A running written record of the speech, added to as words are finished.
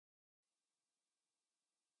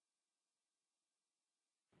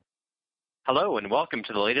Hello and welcome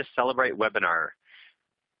to the latest Cellebrite webinar.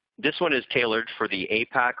 This one is tailored for the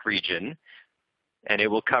APAC region, and it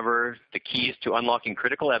will cover the keys to unlocking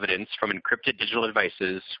critical evidence from encrypted digital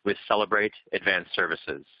devices with Cellebrite Advanced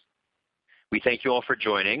Services. We thank you all for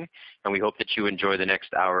joining, and we hope that you enjoy the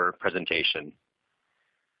next hour presentation.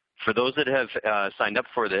 For those that have signed up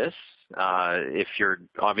for this, if you're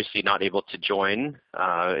obviously not able to join,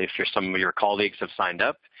 if some of your colleagues have signed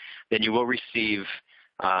up, then you will receive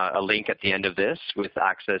a link at the end of this with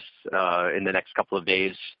access in the next couple of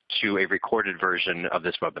days to a recorded version of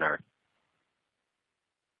this webinar.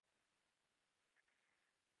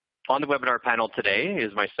 On the webinar panel today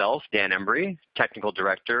is myself, Dan Embry, Technical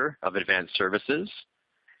Director of Advanced Services.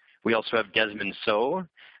 We also have Desmond So.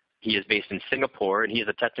 He is based in Singapore, and he is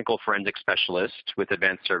a Technical Forensic Specialist with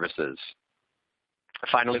Advanced Services.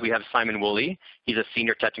 Finally, we have Simon Woolley. He's a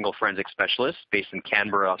Senior Technical Forensic Specialist based in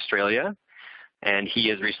Canberra, Australia. And he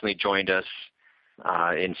has recently joined us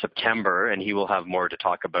in September, and he will have more to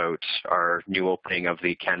talk about our new opening of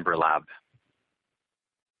the Canberra lab.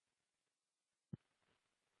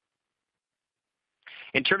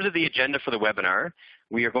 In terms of the agenda for the webinar,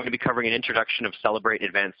 we are going to be covering an introduction of Cellebrite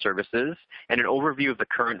Advanced Services and an overview of the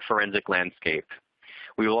current forensic landscape.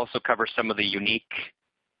 We will also cover some of the unique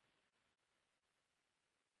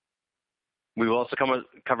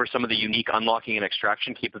unlocking and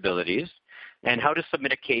extraction capabilities, and how to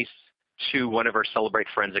submit a case to one of our Cellebrite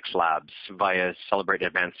Forensics labs via Cellebrite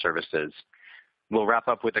Advanced Services. We'll wrap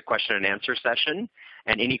up with a question and answer session,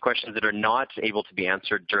 and any questions that are not able to be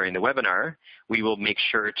answered during the webinar, we will make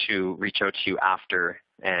sure to reach out to you after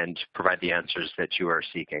and provide the answers that you are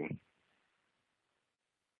seeking.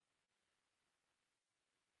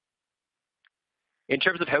 In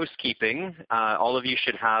terms of housekeeping, all of you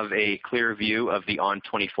should have a clear view of the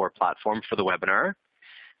On24 platform for the webinar.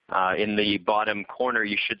 In the bottom corner,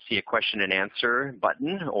 you should see a question and answer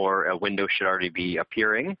button, or a window should already be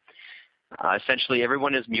appearing. Essentially,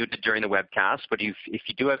 everyone is muted during the webcast, but if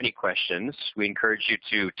you do have any questions, we encourage you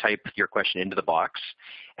to type your question into the box,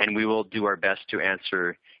 and we will do our best to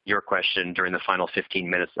answer your question during the final 15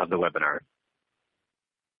 minutes of the webinar.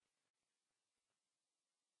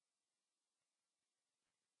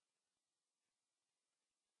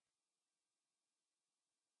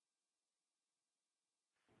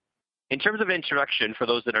 In terms of introduction, for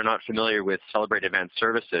those that are not familiar with Cellebrite Advanced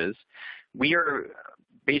Services, we are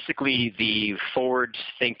basically the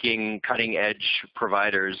forward-thinking, cutting-edge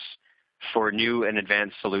providers for new and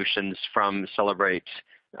advanced solutions from Cellebrite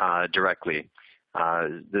directly.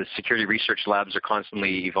 The security research labs are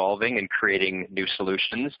constantly evolving and creating new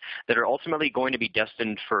solutions that are ultimately going to be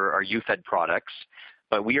destined for our youth-ed products,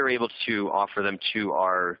 but we are able to offer them to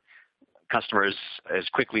our customers as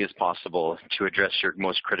quickly as possible to address your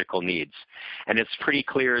most critical needs. And it's pretty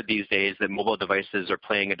clear these days that mobile devices are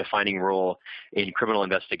playing a defining role in criminal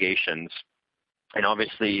investigations. And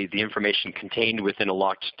obviously, the information contained within a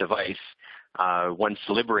locked device, once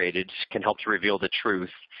liberated, can help to reveal the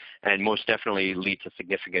truth and most definitely lead to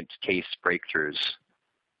significant case breakthroughs.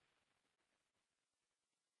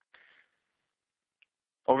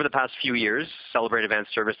 Over the past few years, Cellebrite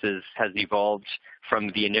Advanced Services has evolved from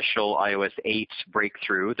the initial iOS 8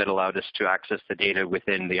 breakthrough that allowed us to access the data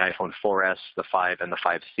within the iPhone 4S, the 5, and the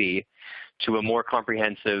 5C, to a more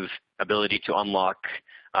comprehensive ability to unlock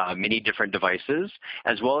many different devices,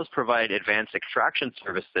 as well as provide advanced extraction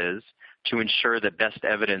services to ensure that best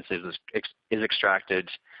evidence is extracted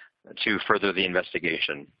to further the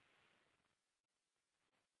investigation.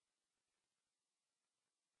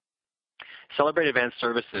 Cellebrite Advanced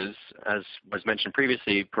Services, as was mentioned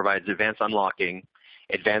previously, provides advanced unlocking,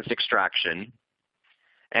 advanced extraction,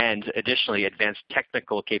 and additionally advanced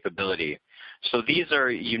technical capability. So these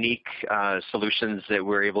are unique solutions that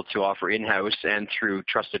we're able to offer in-house and through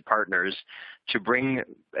trusted partners to bring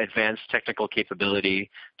advanced technical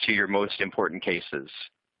capability to your most important cases.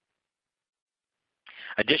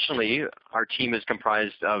 Additionally, our team is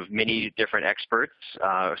comprised of many different experts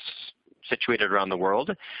situated around the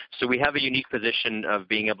world. So we have a unique position of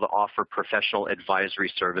being able to offer professional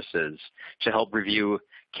advisory services to help review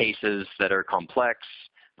cases that are complex,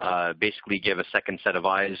 basically give a second set of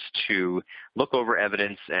eyes to look over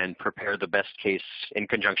evidence and prepare the best case in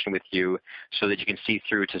conjunction with you so that you can see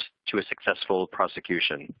through to a successful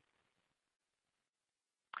prosecution.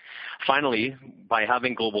 Finally, by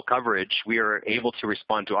having global coverage, we are able to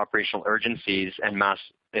respond to operational urgencies and mass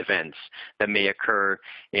events that may occur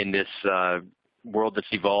in this world that's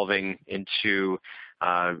evolving into,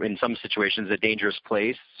 in some situations, a dangerous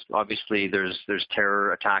place. Obviously, there's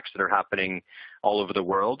terror attacks that are happening all over the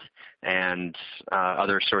world and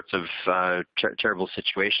other sorts of terrible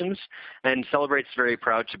situations. And Cellebrite's very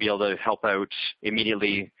proud to be able to help out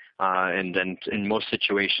immediately and then in most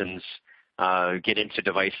situations get into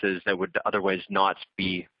devices that would otherwise not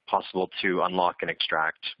be possible to unlock and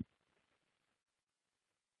extract.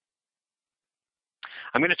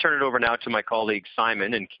 I'm going to turn it over now to my colleague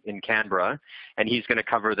Simon in Canberra, and he's going to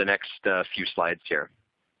cover the next few slides here.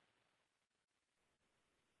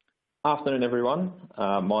 Afternoon, everyone.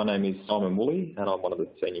 My name is Simon Woolley, and I'm one of the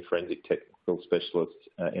Senior Forensic Technical Specialists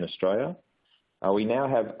in Australia. We now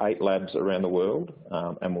have 8 labs around the world,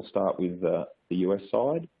 and we'll start with the US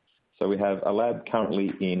side. So we have a lab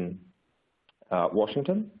currently in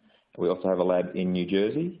Washington. We also have a lab in New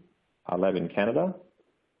Jersey, a lab in Canada,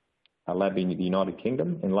 a lab in the United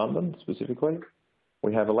Kingdom, in London specifically.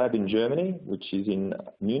 We have a lab in Germany, which is in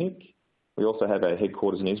Munich. We also have a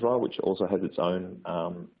headquarters in Israel, which also has its own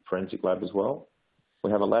forensic lab as well. We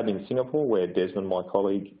have a lab in Singapore, where Desmond, my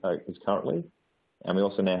colleague, is currently. And we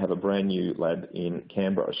also now have a brand new lab in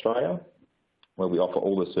Canberra, Australia, where we offer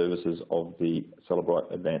all the services of the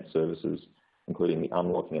Cellebrite Advanced Services, including the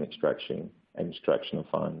unlocking and extraction of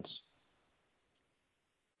phones.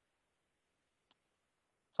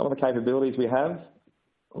 Some of the capabilities we have,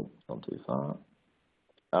 not too far.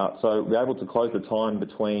 So we're able to close the time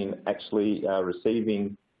between actually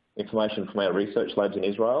receiving information from our research labs in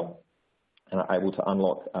Israel and are able to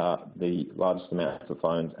unlock the largest amounts of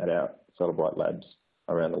phones at our Cellebrite labs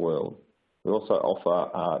around the world. We also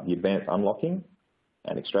offer the advanced unlocking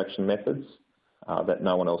and extraction methods that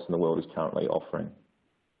no one else in the world is currently offering.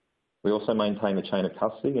 We also maintain the chain of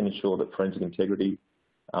custody and ensure that forensic integrity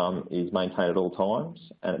is maintained at all times.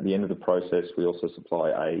 And at the end of the process, we also supply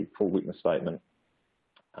a full witness statement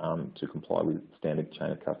to comply with standard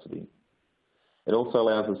chain of custody. It also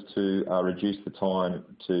allows us to reduce the time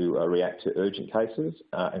to react to urgent cases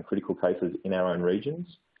and critical cases in our own regions.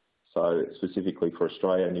 So specifically for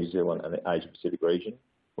Australia, New Zealand and the Asia Pacific region,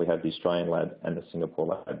 we have the Australian lab and the Singapore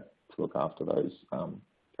lab to look after those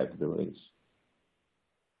capabilities.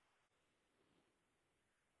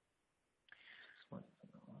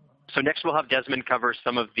 So next we'll have Desmond cover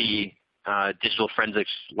some of the digital forensics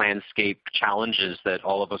landscape challenges that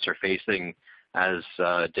all of us are facing as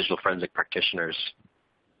digital forensic practitioners.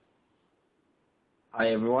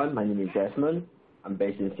 Hi everyone, my name is Desmond. I'm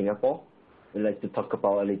based in Singapore. I'd like to talk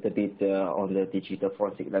about a little bit on the digital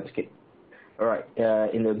forensic landscape. All right,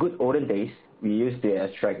 in the good olden days, we used to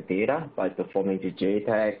extract data by performing the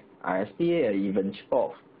JTAG, ISP, and even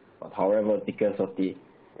CHIP-off. But however, because of the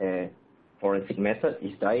forensic method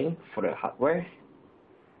is dying for the hardware,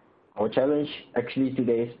 our challenge actually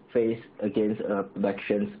today face against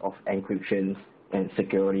productions of encryptions and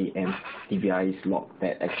security and DBI's lock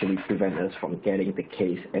that actually prevent us from getting the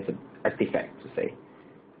case as an artifact, to say.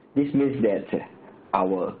 This means that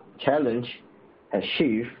our challenge has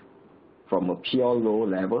shifted from a pure low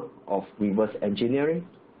level of reverse engineering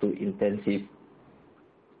to intensive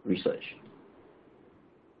research.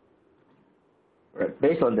 Right.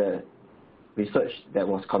 Based on the research that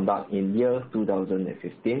was conducted in year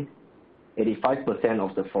 2015, 85%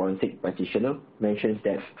 of the forensic practitioners mentioned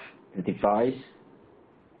that the device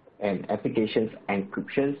and applications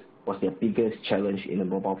encryptions was their biggest challenge in the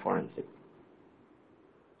mobile forensic.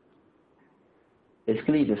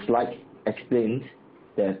 Basically, the slide explains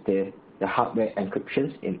that the hardware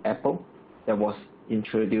encryptions in Apple that was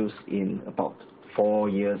introduced in about 4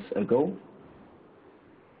 years ago.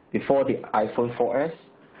 Before the iPhone 4S,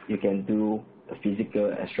 you can do the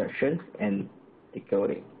physical extraction and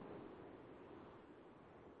decoding.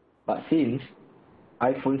 But since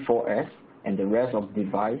iPhone 4S and the rest of the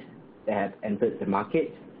device that have entered the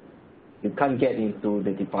market, you can't get into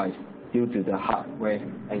the device due to the hardware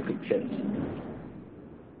encryptions.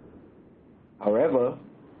 However,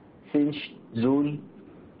 since June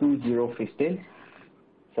 2015,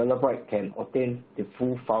 Cellebrite can obtain the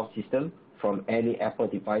full file system from any Apple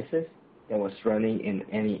devices that was running in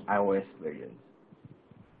any iOS version.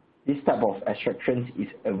 This type of extractions is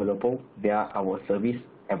available via our service,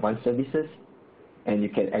 advanced services, and you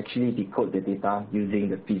can actually decode the data using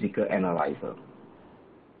the physical analyzer.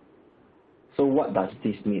 So what does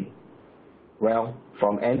this mean? Well,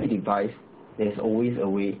 from any device, there's always a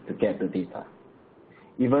way to get the data,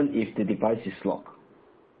 even if the device is locked.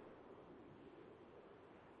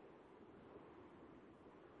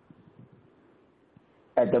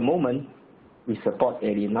 At the moment, we support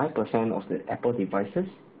 89% of the Apple devices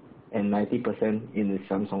and 90% in the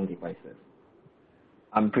Samsung devices.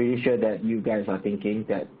 I'm pretty sure that you guys are thinking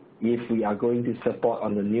that if we are going to support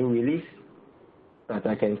on the new release, but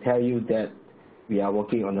I can tell you that we are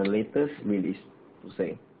working on the latest release to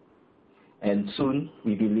say. And soon,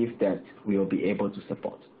 we believe that we will be able to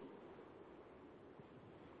support.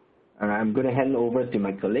 And I'm going to hand over to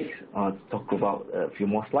my colleagues to talk about a few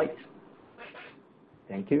more slides.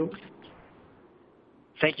 Thank you.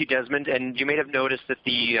 Thank you, Desmond. And you may have noticed that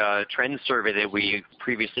the trend survey that we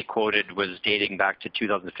previously quoted was dating back to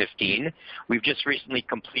 2015. We've just recently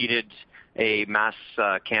completed a mass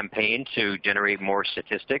campaign to generate more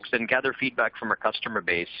statistics and gather feedback from our customer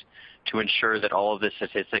base to ensure that all of the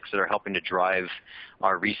statistics that are helping to drive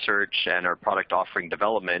our research and our product offering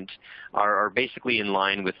development are basically in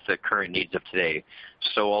line with the current needs of today.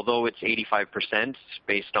 So although it's 85%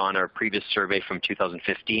 based on our previous survey from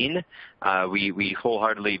 2015, we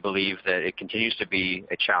wholeheartedly believe that it continues to be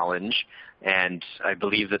a challenge, and I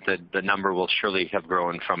believe that the number will surely have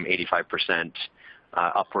grown from 85%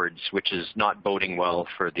 upwards, which is not boding well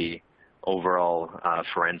for the overall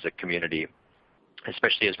forensic community,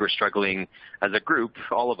 especially as we're struggling as a group,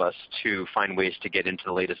 all of us, to find ways to get into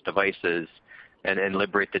the latest devices and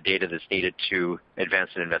liberate the data that's needed to advance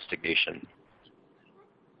an investigation.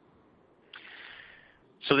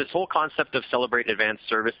 So this whole concept of Cellebrite Advanced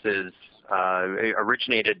Services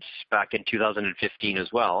originated back in 2015 as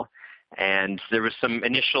well. And there was some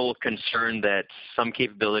initial concern that some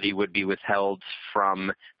capability would be withheld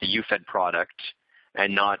from the UFED product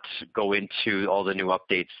and not go into all the new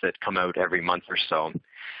updates that come out every month or so.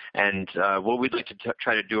 And what we'd like to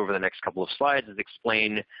try to do over the next couple of slides is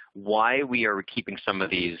explain why we are keeping some of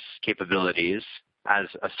these capabilities as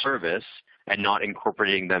a service and not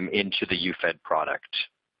incorporating them into the UFED product.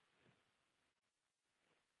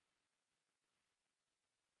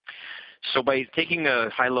 So by taking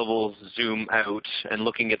a high-level zoom out and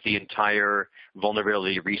looking at the entire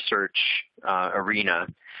vulnerability research arena,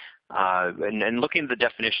 and looking at the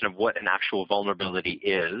definition of what an actual vulnerability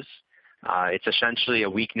is, it's essentially a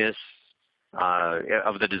weakness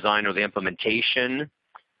of the design or the implementation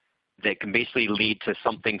that can basically lead to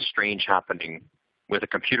something strange happening with a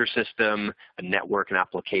computer system, a network, an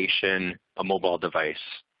application, a mobile device.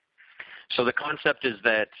 So the concept is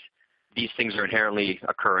that these things are inherently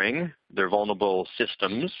occurring. They're vulnerable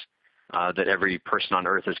systems that every person on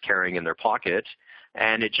Earth is carrying in their pocket,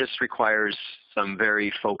 and it just requires some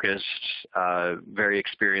very focused, very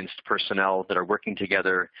experienced personnel that are working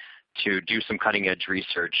together to do some cutting-edge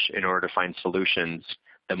research in order to find solutions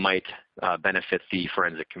that might benefit the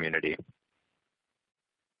forensic community.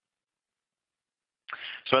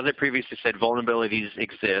 So as I previously said, vulnerabilities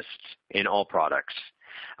exist in all products.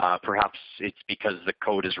 Perhaps it's because the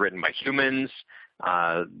code is written by humans,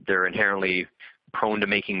 they're inherently prone to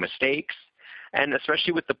making mistakes, and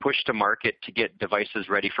especially with the push to market to get devices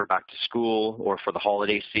ready for back to school or for the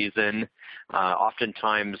holiday season,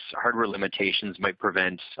 oftentimes hardware limitations might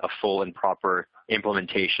prevent a full and proper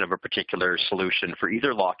implementation of a particular solution for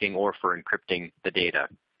either locking or for encrypting the data.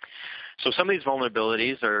 So some of these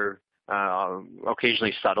vulnerabilities are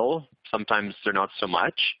occasionally subtle, sometimes they're not so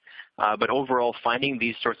much. But overall, finding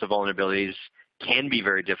these sorts of vulnerabilities can be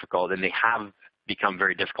very difficult, and they have become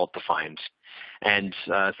very difficult to find. And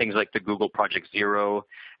things like the Google Project Zero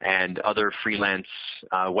and other freelance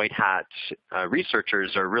white hat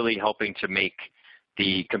researchers are really helping to make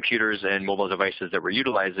the computers and mobile devices that we're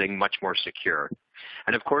utilizing much more secure.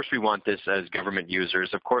 And of course, we want this as government users.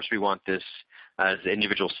 Of course, we want this as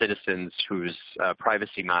individual citizens whose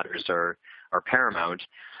privacy matters are paramount.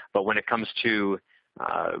 But when it comes to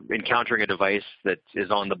encountering a device that is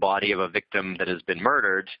on the body of a victim that has been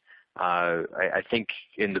murdered, I think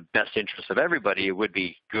in the best interest of everybody, it would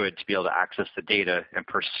be good to be able to access the data and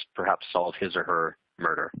perhaps solve his or her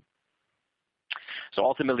murder. So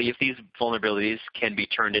ultimately, if these vulnerabilities can be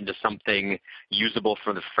turned into something usable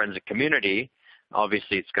for the forensic community,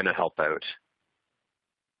 obviously it's going to help out.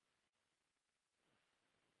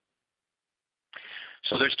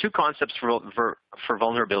 So there's two concepts for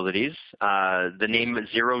vulnerabilities. The name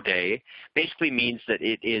 0 day basically means that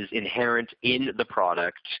it is inherent in the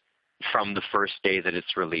product from the first day that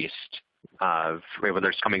it's released, whether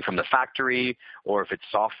it's coming from the factory or if it's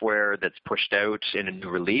software that's pushed out in a new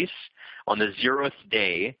release. On the 0th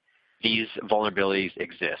day, these vulnerabilities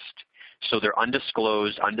exist. So they're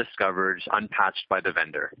undisclosed, undiscovered, unpatched by the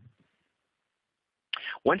vendor.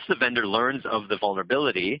 Once the vendor learns of the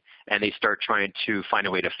vulnerability and they start trying to find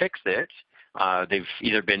a way to fix it, they've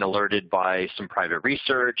either been alerted by some private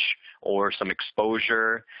research or some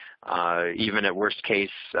exposure. Even at worst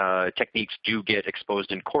case, techniques do get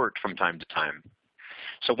exposed in court from time to time.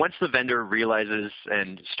 So once the vendor realizes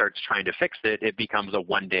and starts trying to fix it, it becomes a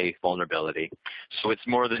 1-day vulnerability. So it's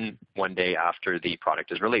more than 1 day after the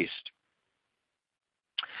product is released.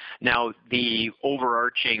 Now, the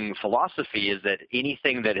overarching philosophy is that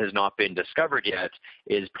anything that has not been discovered yet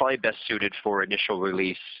is probably best suited for initial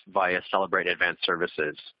release via Cellebrite Advanced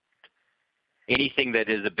Services. Anything that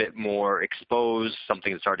is a bit more exposed,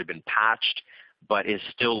 something that's already been patched, but is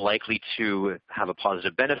still likely to have a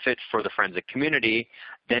positive benefit for the forensic community,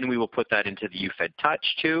 then we will put that into the UFED Touch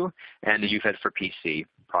 2 and the UFED for PC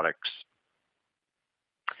products.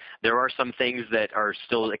 There are some things that are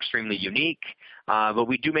still extremely unique, but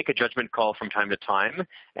we do make a judgment call from time to time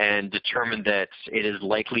and determine that it is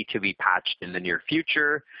likely to be patched in the near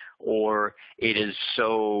future, or it is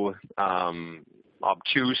so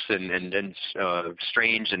obtuse and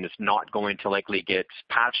strange, and it's not going to likely get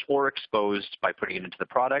patched or exposed by putting it into the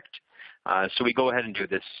product. So we go ahead and do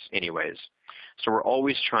this anyways. So we're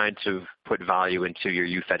always trying to put value into your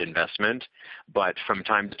UFED investment, but from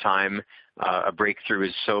time to time, a breakthrough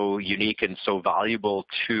is so unique and so valuable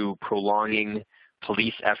to prolonging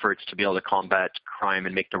police efforts to be able to combat crime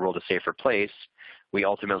and make the world a safer place, we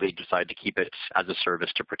ultimately decide to keep it as a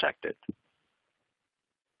service to protect it.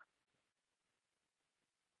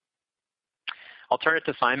 I'll turn it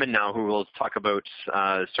to Simon now, who will talk about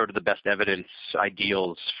sort of the best evidence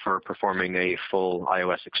ideals for performing a full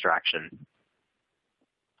iOS extraction.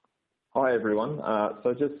 Hi everyone.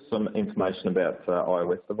 So just some information about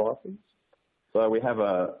iOS devices. So we have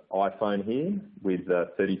an iPhone here with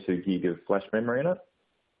 32 gig of flash memory in it.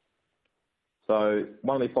 So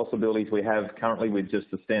one of the possibilities we have currently with just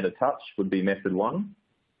the standard touch would be method 1,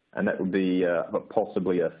 and that would be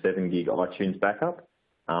possibly a 7 gig iTunes backup.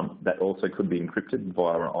 That also could be encrypted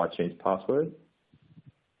via an iTunes password.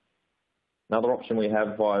 Another option we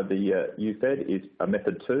have via the UFED is a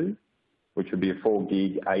method 2, which would be a 4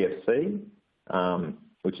 gig AFC,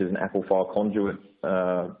 which is an Apple file conduit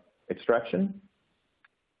extraction.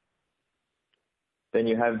 Then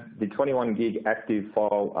you have the 21 gig active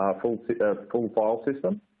file, full file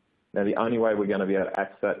system. Now the only way we're going to be able to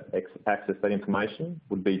access that information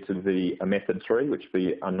would be to be a method 3, which would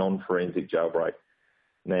be a non-forensic jailbreak.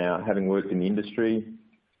 Now, having worked in the industry,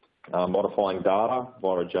 modifying data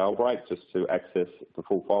via a jailbreak just to access the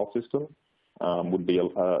full file system would be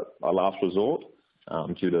a last resort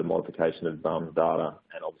due to the modification of data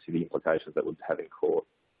and obviously the implications that would have in court.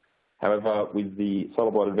 However, with the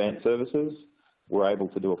Cellebrite Advanced Services, we're able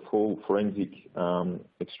to do a full forensic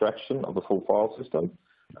extraction of the full file system.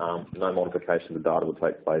 No modification of the data would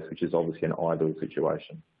take place, which is obviously an ideal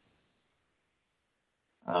situation.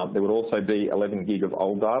 There would also be 11 gig of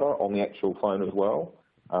old data on the actual phone as well.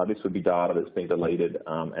 This would be data that's been deleted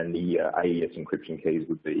and the AES encryption keys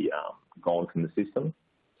would be gone from the system,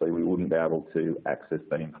 so we wouldn't be able to access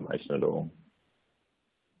that information at all.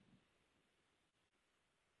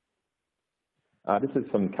 This is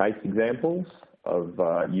some case examples of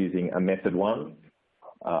using a method 1,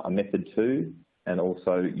 a method 2, and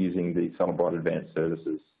also using the Cellebrite Advanced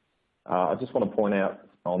Services. I just want to point out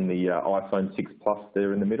on the iPhone 6 Plus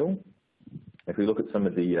there in the middle, if we look at some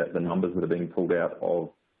of the numbers that are being pulled out of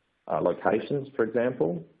locations, for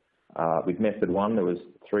example, with method 1 there was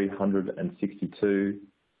 362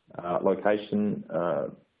 location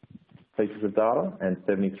pieces of data and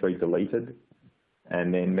 73 deleted,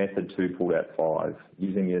 and then method 2 pulled out 5.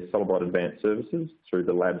 Using the Cellebrite Advanced Services through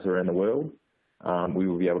the labs around the world, we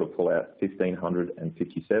will be able to pull out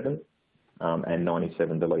 1,557 and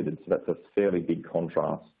 97 deleted, so that's a fairly big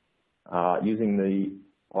contrast. Using the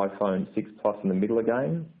iPhone 6 Plus in the middle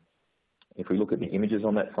again, if we look at the images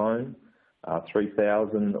on that phone,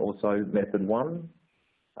 3,000 or so method 1,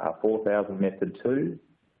 4,000 method 2,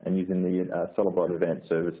 and using the Cellebrite Advanced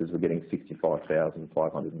Services, we're getting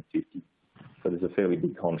 65,550. So there's a fairly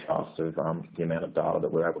big contrast of the amount of data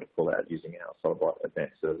that we're able to pull out using our Cellebrite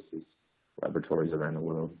Advanced Services laboratories around the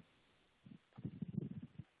world.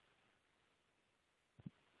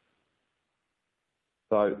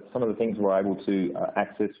 So some of the things we're able to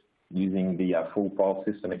access using the full file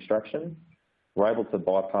system extraction, we're able to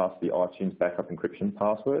bypass the iTunes backup encryption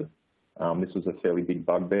password. This was a fairly big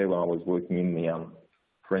bugbear when I was working in the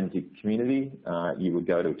forensic community. You would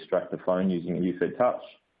go to extract the phone using a UFED Touch,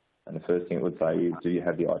 and the first thing it would say is, do you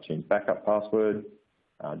have the iTunes backup password?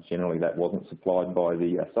 Generally that wasn't supplied by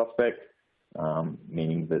the suspect,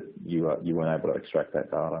 meaning that you weren't able to extract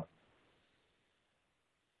that data.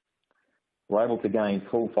 We're able to gain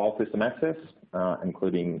full file system access,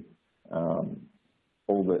 including all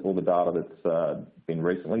the data that's been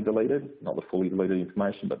recently deleted, not the fully deleted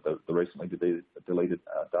information, but the recently deleted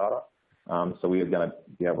data. So we are going to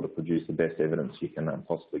be able to produce the best evidence you can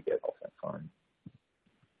possibly get off that phone.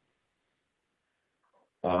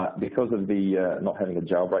 Because of the not having a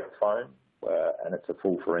jailbreak phone, and it's a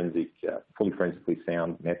fully forensically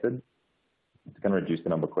sound method. It's going to reduce the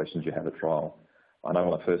number of questions you have at trial. I know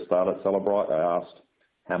when I first started at Cellebrite, I asked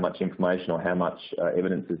how much information or how much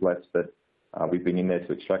evidence is left, but we've been in there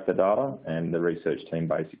to extract the data, and the research team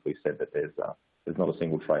basically said that there's not a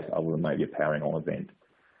single trace other than maybe a powering on event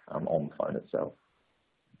on the phone itself.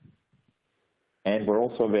 And we're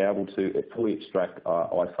also able to fully extract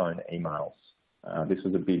iPhone emails. This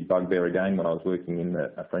was a big bugbear again when I was working in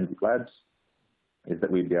the forensic labs, is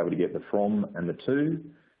that we'd be able to get the from and the to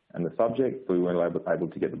and the subject, but we weren't able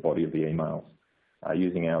to get the body of the emails.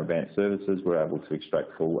 Using our advanced services, we're able to extract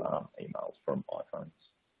full emails from iPhones.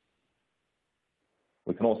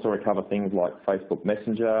 We can also recover things like Facebook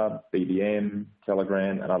Messenger, BBM,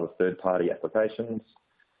 Telegram, and other third-party applications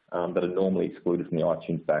that are normally excluded from the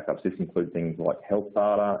iTunes backups. This includes things like health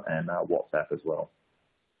data and WhatsApp as well.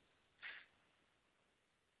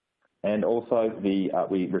 And also, we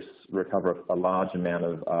recover a large amount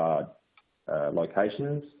of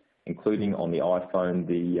locations, including on the iPhone,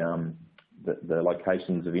 the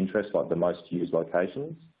locations of interest, like the most used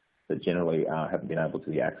locations, that generally haven't been able to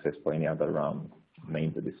be accessed by any other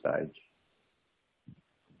means at this stage.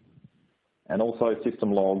 And also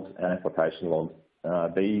system logs and application logs.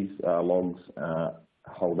 These logs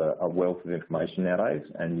hold a wealth of information nowadays,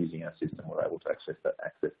 and using our system, we're able to access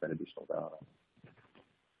that additional data.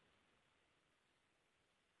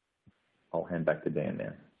 I'll hand back to Dan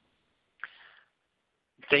now.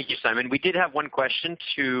 Thank you, Simon. We did have one question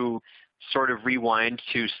to sort of rewind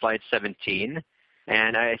to slide 17.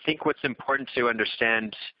 And I think what's important to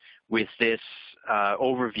understand with this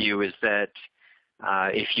overview is that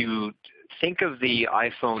if you think of the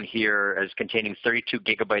iPhone here as containing 32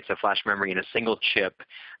 gigabytes of flash memory in a single chip,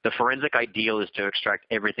 the forensic ideal is to extract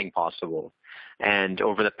everything possible. And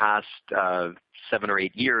over the past 7 or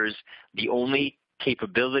 8 years, the only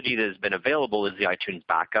capability that has been available is the iTunes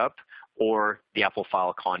backup or the Apple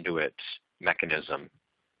File Conduit mechanism.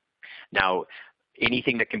 Now,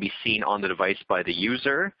 anything that can be seen on the device by the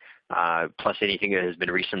user, plus anything that has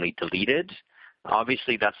been recently deleted,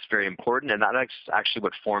 obviously that's very important, and that's actually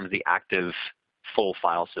what forms the active full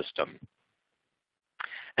file system.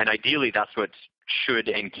 And ideally, that's what should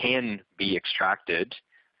and can be extracted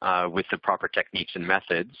with the proper techniques and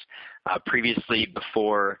methods. Previously,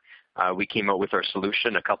 before we came out with our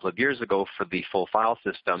solution a couple of years ago for the full file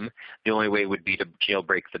system, the only way would be to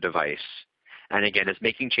jailbreak the device. And again, it's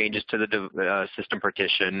making changes to the system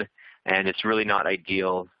partition, and it's really not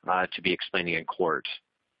ideal to be explaining in court.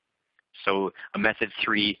 So a method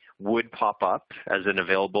 3 would pop up as an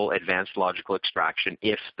available advanced logical extraction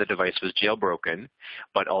if the device was jailbroken,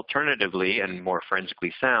 but alternatively and more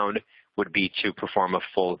forensically sound would be to perform a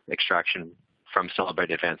full extraction from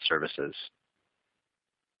Cellebrite Advanced Services.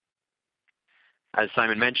 As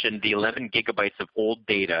Simon mentioned, the 11 gigabytes of old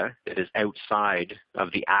data that is outside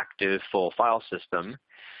of the active full file system,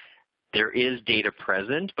 there is data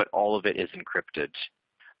present, but all of it is encrypted.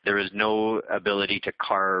 There is no ability to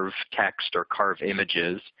carve text or carve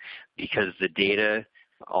images because the data,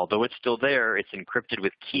 although it's still there, it's encrypted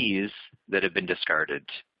with keys that have been discarded.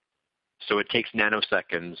 So it takes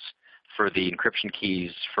nanoseconds for the encryption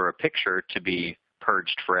keys for a picture to be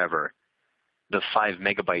purged forever. The 5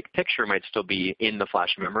 megabyte picture might still be in the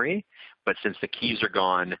flash memory, but since the keys are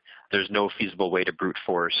gone, there's no feasible way to brute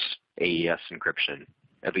force AES encryption,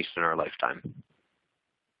 at least in our lifetime.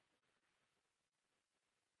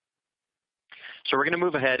 So we're going to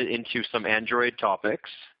move ahead into some Android topics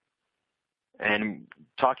and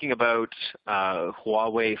talking about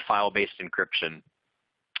Huawei file-based encryption.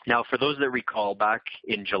 Now, for those that recall, back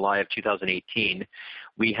in July of 2018,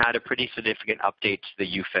 we had a pretty significant update to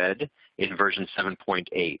the UFED in version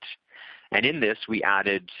 7.8. And in this, we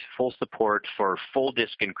added full support for full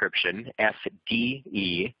disk encryption,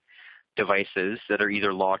 FDE, devices that are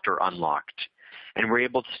either locked or unlocked. And we're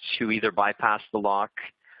able to either bypass the lock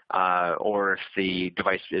or if the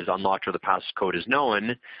device is unlocked or the passcode is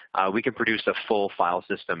known, we can produce a full file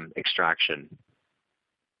system extraction.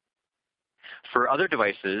 For other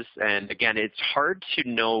devices, and again, it's hard to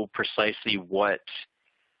know precisely what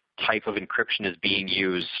type of encryption is being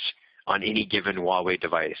used on any given Huawei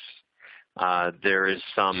device. There is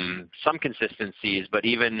some consistencies, but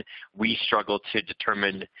even we struggle to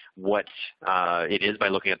determine what it is by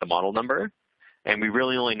looking at the model number. And we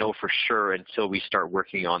really only know for sure until we start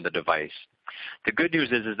working on the device. The good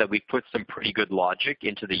news is that we put some pretty good logic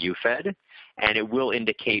into the UFED, and it will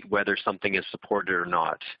indicate whether something is supported or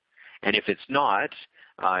not. And if it's not,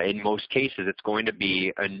 in most cases, it's going to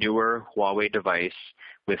be a newer Huawei device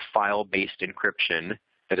with file-based encryption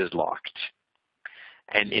that is locked.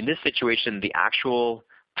 And in this situation, the actual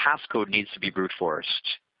passcode needs to be brute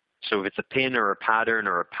forced. So if it's a PIN or a pattern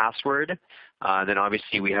or a password, then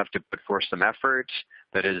obviously we have to put forth some effort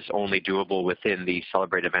that is only doable within the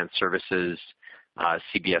Cellebrite Advanced Services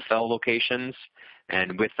CBFL locations.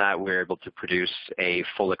 And with that, we're able to produce a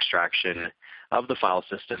full extraction of the file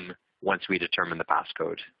system once we determine the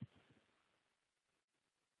passcode.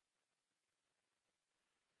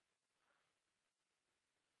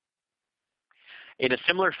 In a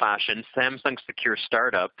similar fashion, Samsung Secure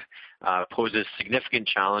Startup poses significant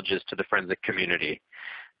challenges to the forensic community.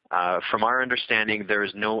 From our understanding, there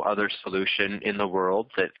is no other solution in the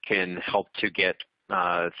world that can help to get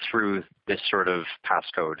through this sort of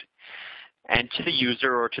passcode. And to the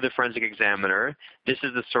user or to the forensic examiner, this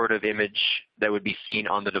is the sort of image that would be seen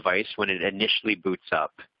on the device when it initially boots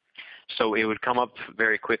up. So it would come up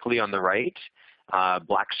very quickly on the right,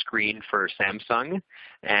 black screen for Samsung,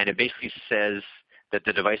 and it basically says that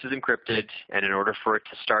the device is encrypted, and in order for it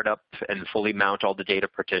to start up and fully mount all the data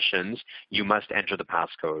partitions, you must enter the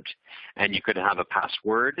passcode. And you could have a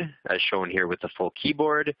password, as shown here with the full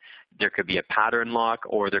keyboard. There could be a pattern lock,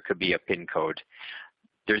 or there could be a PIN code.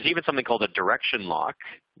 There's even something called a direction lock,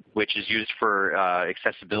 which is used for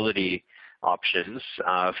accessibility options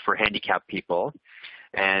for handicapped people.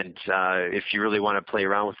 And if you really want to play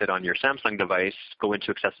around with it on your Samsung device, go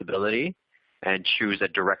into accessibility and choose a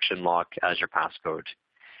direction lock as your passcode.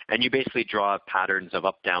 And you basically draw patterns of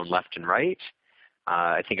up, down, left, and right.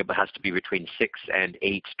 I think it has to be between 6 and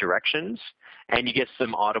 8 directions. And you get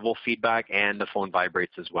some audible feedback, and the phone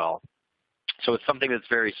vibrates as well. So it's something that's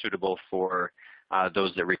very suitable for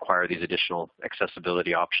those that require these additional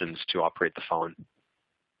accessibility options to operate the phone.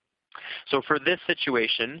 So for this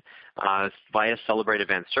situation, via Cellebrite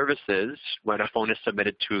Advanced Services, when a phone is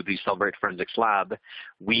submitted to the Cellebrite Forensics Lab,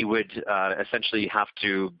 we would essentially have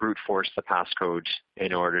to brute force the passcode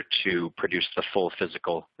in order to produce the full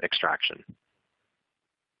physical extraction.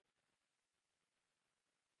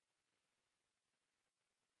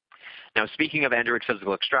 Now, speaking of Android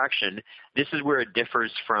physical extraction, this is where it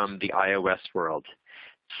differs from the iOS world.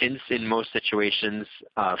 Since in most situations,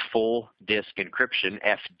 full disk encryption,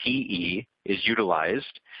 FDE, is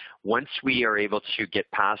utilized, once we are able to get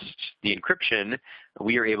past the encryption,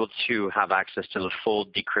 we are able to have access to the full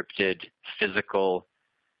decrypted physical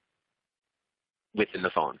within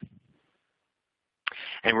the phone.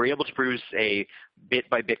 And we're able to produce a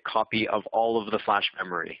bit-by-bit copy of all of the flash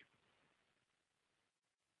memory.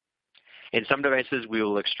 In some devices, we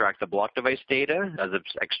will extract the block device data as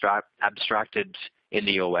abstracted in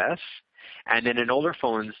the OS. And then in older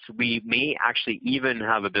phones, we may actually even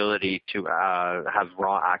have ability to have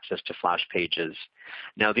raw access to flash pages.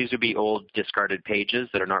 Now, these would be old discarded pages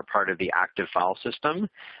that are not part of the active file system,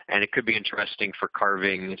 and it could be interesting for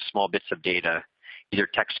carving small bits of data, either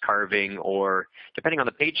text carving or, depending on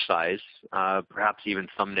the page size, perhaps even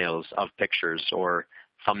thumbnails of pictures or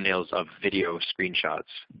thumbnails of video screenshots.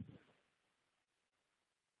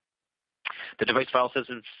 The device file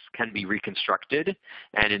systems can be reconstructed,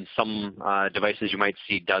 and in some devices you might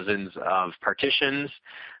see dozens of partitions.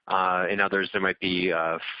 In others there might be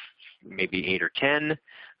maybe 8 or 10.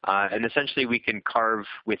 And essentially we can carve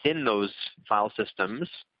within those file systems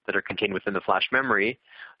that are contained within the flash memory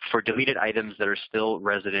for deleted items that are still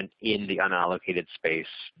resident in the unallocated space.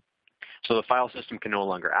 So the file system can no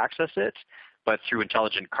longer access it, but through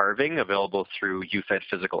intelligent carving available through UFED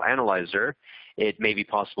Physical Analyzer, it may be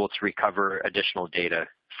possible to recover additional data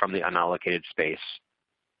from the unallocated space.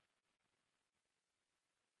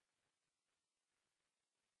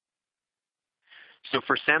 So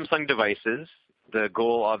for Samsung devices, the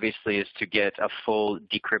goal obviously is to get a full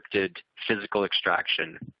decrypted physical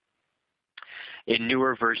extraction. In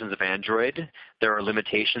newer versions of Android, there are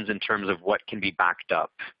limitations in terms of what can be backed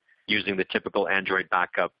up using the typical Android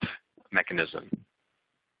backup mechanism.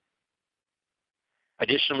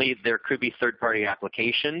 Additionally, there could be third-party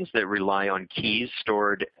applications that rely on keys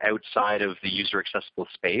stored outside of the user-accessible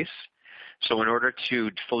space. So in order to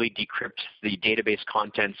fully decrypt the database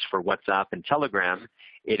contents for WhatsApp and Telegram,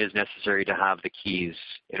 it is necessary to have the keys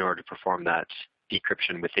in order to perform that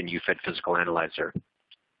decryption within UFED Physical Analyzer.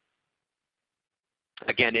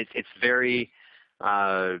 Again, it's very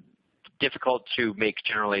difficult to make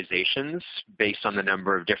generalizations based on the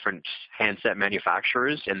number of different handset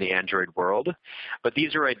manufacturers in the Android world, but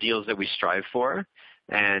these are ideals that we strive for,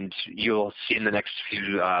 and you'll see in the next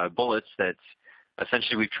few bullets that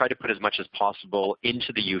essentially we've tried to put as much as possible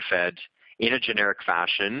into the UFED in a generic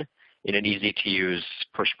fashion in an easy-to-use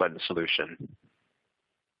push-button solution.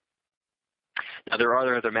 Now, there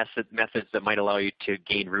are other methods that might allow you to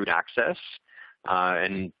gain root access,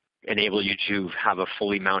 and enable you to have a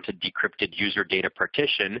fully mounted decrypted user data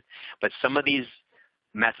partition, but some of these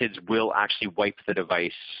methods will actually wipe the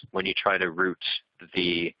device when you try to root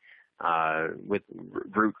the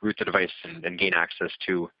root the device and gain access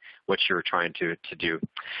to what you're trying to do.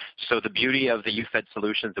 So the beauty of the UFED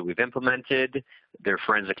solutions that we've implemented, they're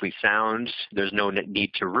forensically sound. There's no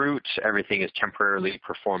need to root. Everything is temporarily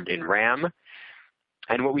performed in RAM.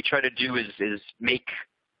 And what we try to do is make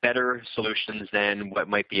better solutions than what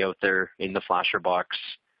might be out there in the flasher box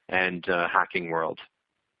and hacking world.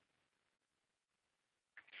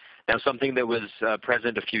 Now, something that was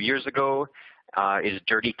present a few years ago is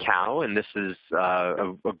Dirty Cow, and this is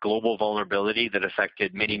a global vulnerability that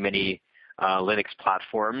affected many Linux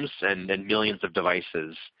platforms and millions of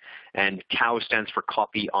devices. And COW stands for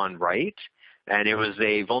copy on write, and it was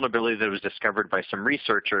a vulnerability that was discovered by some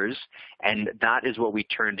researchers, and that is what we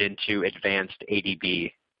turned into advanced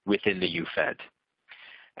ADB within the UFED.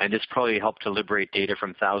 And this probably helped to liberate data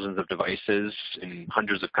from thousands of devices in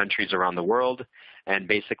hundreds of countries around the world, and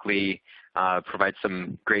basically provide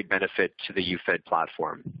some great benefit to the UFED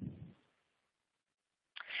platform.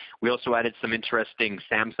 We also added some interesting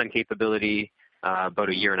Samsung capability about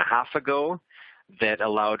a year and a half ago that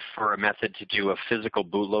allowed for a method to do a physical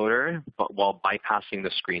bootloader but while bypassing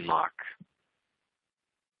the screen lock.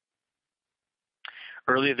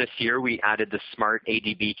 Earlier this year, we added the Smart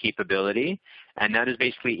ADB capability, and that is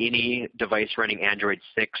basically any device running Android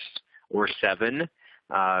 6 or 7.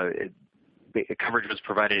 Coverage was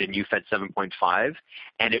provided in UFED 7.5,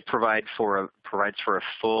 and it provides for a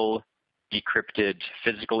full decrypted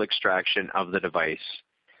physical extraction of the device.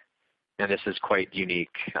 And this is quite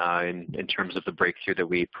unique in terms of the breakthrough that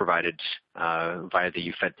we provided via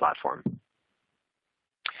the UFED platform.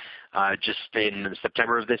 Just in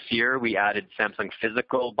September of this year, we added Samsung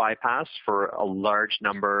Physical Bypass for a large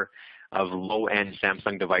number of low-end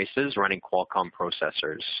Samsung devices running Qualcomm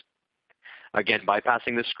processors. Again,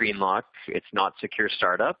 bypassing the screen lock, it's not secure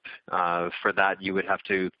startup. For that, you would have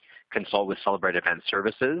to consult with Cellebrite Advanced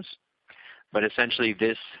Services. But essentially,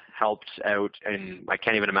 this helped out, and I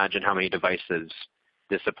can't even imagine how many devices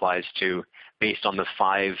this applies to based on the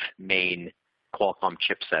 5 main Qualcomm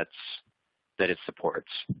chipsets that it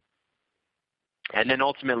supports. And then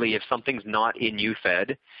ultimately, if something's not in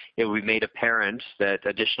UFED, it will be made apparent that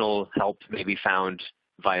additional help may be found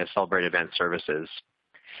via Cellebrite Advanced Services.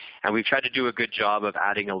 And we've tried to do a good job of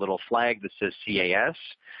adding a little flag that says CAS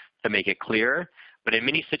to make it clear. But in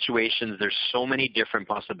many situations, there's so many different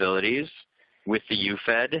possibilities with the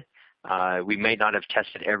UFED. We may not have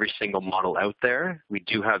tested every single model out there. We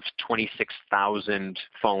do have 26,000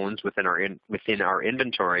 phones within our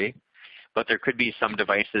inventory, but there could be some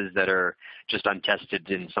devices that are just untested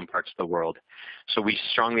in some parts of the world. So we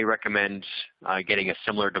strongly recommend getting a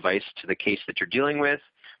similar device to the case that you're dealing with,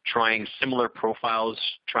 trying similar profiles,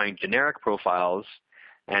 trying generic profiles,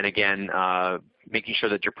 and again, making sure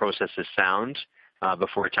that your process is sound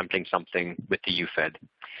before attempting something with the UFED.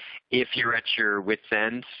 If you're at your wit's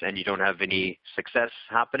end and you don't have any success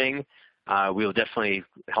happening, we will definitely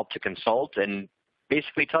help to consult and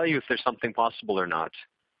basically tell you if there's something possible or not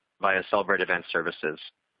via Cellebrite Advanced Services.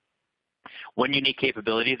 One unique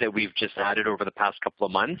capability that we've just added over the past couple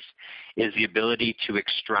of months is the ability to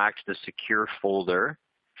extract the secure folder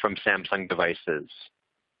from Samsung devices.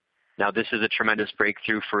 Now, this is a tremendous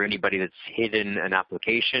breakthrough for anybody that's hidden an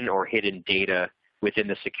application or hidden data within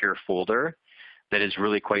the secure folder that is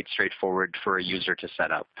really quite straightforward for a user to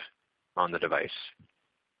set up on the device.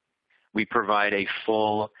 We provide a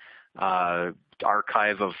full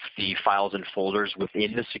archive of the files and folders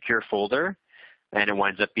within the secure folder, and it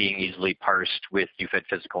winds up being easily parsed with UFED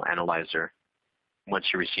Physical Analyzer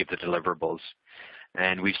once you receive the deliverables.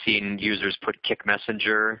 And we've seen users put Kik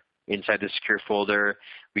Messenger inside the secure folder.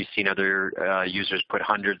 We've seen other users put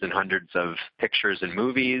hundreds and hundreds of pictures and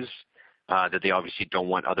movies that they obviously don't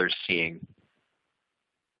want others seeing.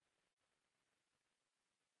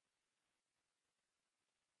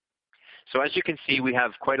 So as you can see, we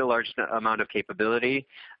have quite a large amount of capability.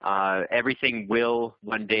 Everything will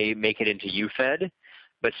one day make it into UFED,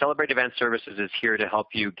 but Cellebrite Advanced Services is here to help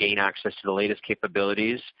you gain access to the latest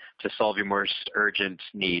capabilities to solve your most urgent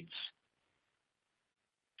needs.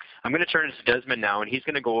 I'm going to turn it to Desmond now, and he's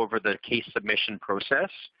going to go over the case submission process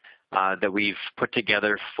that we've put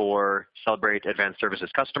together for Cellebrite Advanced Services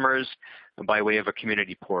customers by way of a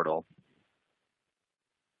community portal.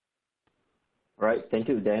 All right, thank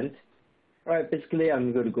you, Dan. All right, basically,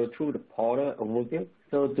 I'm going to go through the portal overview.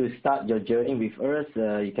 So to start your journey with us,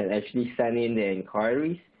 you can actually send in the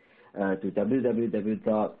inquiries to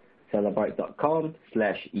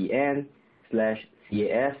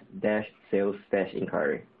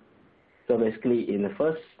www.cellebrite.com/en/cas-sales-inquiry. So basically, in the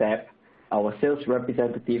first step, our sales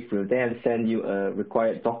representative will then send you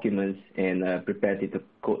required documents and prepare the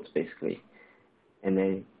codes, basically. And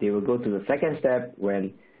then they will go to the second step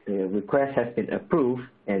when the request has been approved,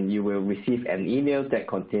 and you will receive an email that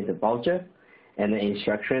contains a voucher and the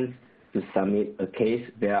instructions to submit a case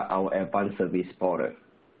via our advanced service portal.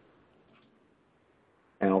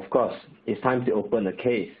 And of course, it's time to open a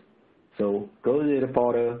case. So go to the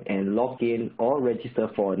portal and log in or register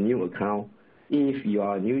for a new account if you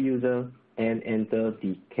are a new user and enter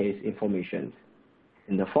the case information.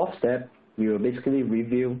 In the fourth step, we will basically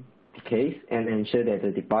review the case and ensure that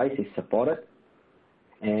the device is supported.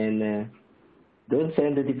 And don't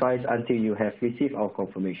send the device until you have received our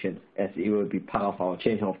confirmation, as it will be part of our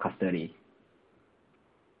chain of custody.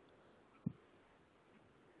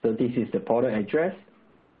 So this is the portal address.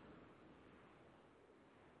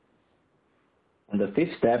 On the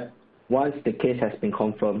fifth step, once the case has been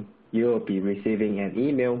confirmed, you will be receiving an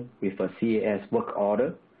email with a CAS work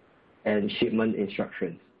order and shipment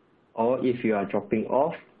instructions. Or if you are dropping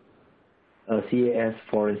off, a CAS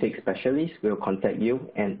forensic specialist will contact you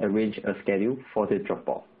and arrange a schedule for the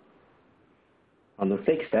drop-off. On the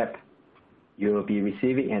sixth step, you will be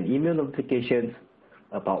receiving an email notification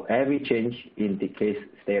about every change in the case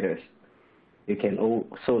status. You can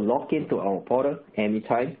also log into our portal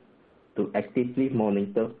anytime to actively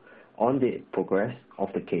monitor on the progress of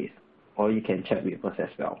the case, or you can chat with us as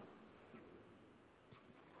well.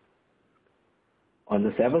 On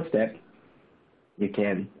the seventh step, you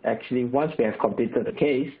can actually, once we have completed the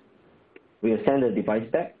case, we'll send the device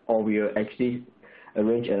back, or we'll actually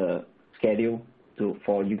arrange a schedule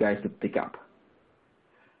for you guys to pick up.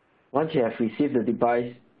 Once you have received the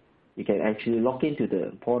device, you can actually log into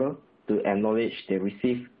the portal to acknowledge the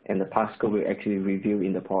receipt, and the passcode will actually reveal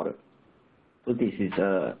in the portal. So this is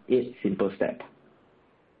 8 simple steps.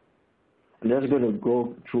 I'm just going to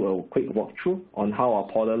go through a quick walkthrough on how our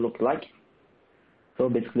portal looks like. So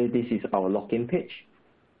basically, this is our login page.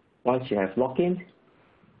 Once you have logged in,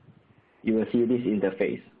 you will see this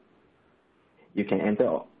interface. You can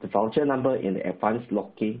enter the voucher number in the advanced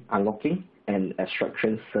unlocking and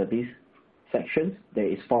instruction service sections that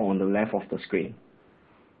is found on the left of the screen.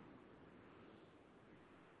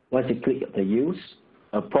 Once you click the use,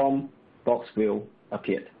 a prompt box will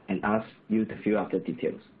appear and ask you to fill out the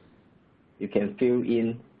details. You can fill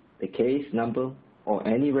in the case number or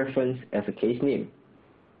any reference as a case name.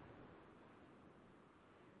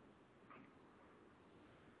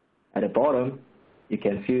 At the bottom, you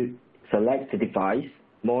can select the device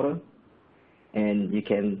model, and you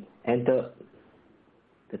can enter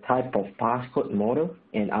the type of passcode model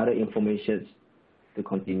and other information to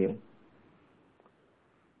continue.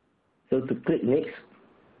 So to click next,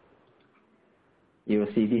 you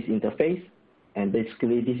will see this interface, and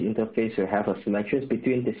basically this interface will have a selection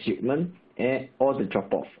between the shipment or the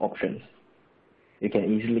drop-off options. You can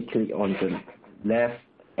easily click on the left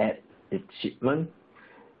add the shipment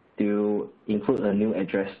to include a new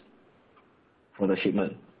address for the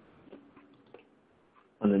shipment.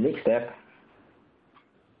 On the next step,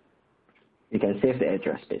 you can save the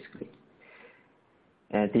address basically.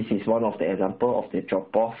 And this is one of the example of the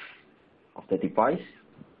drop-off of the device.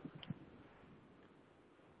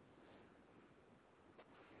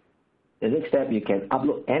 The next step, you can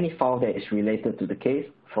upload any file that is related to the case,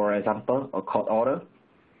 for example, a court order,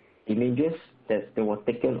 images that were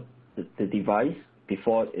taken the device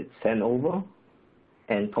before it's sent over,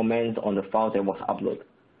 and comments on the file that was uploaded.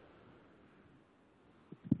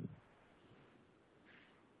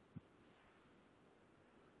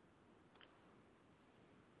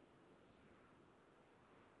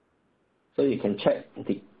 So you can check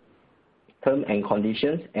the terms and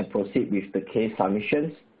conditions and proceed with the case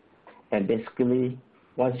submissions. And basically,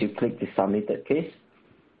 once you click the submitted case,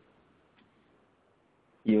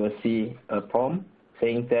 you will see a prompt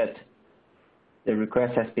saying that the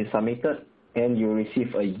request has been submitted, and you will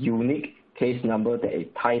receive a unique case number that is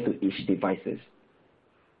tied to each device.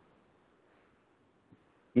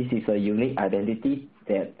 This is a unique identity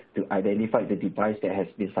that to identify the device that has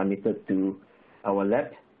been submitted to our lab,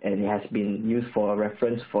 and it has been used for a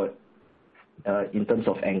reference for in terms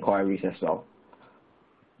of inquiries as well.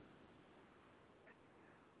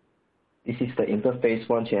 This is the interface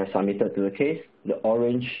once you have submitted to the case. The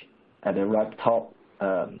orange at the right top,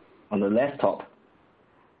 on the left top,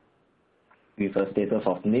 with a status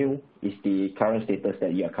of new, is the current status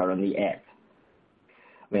that you are currently at.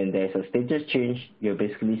 When there's a status change, you'll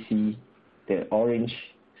basically see the orange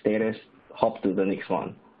status hop to the next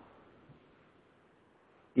one.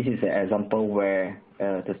 This is an example where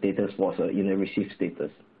the status was in a received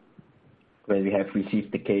status. When we have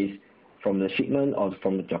received the case from the shipment or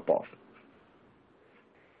from the drop-off.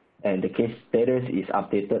 And the case status is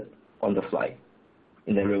updated on the fly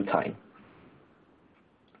in the real time.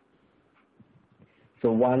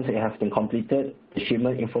 So once it has been completed, the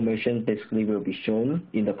shipment information basically will be shown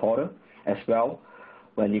in the portal as well.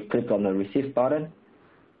 When you click on the receive button,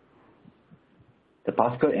 the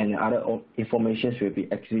passcode and other information will be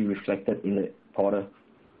actually reflected in the portal.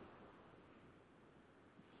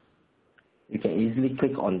 You can easily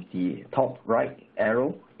click on the top right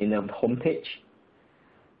arrow in the home page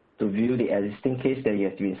to view the existing case that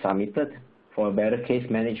has been submitted for a better case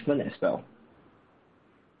management as well.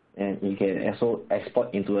 And you can also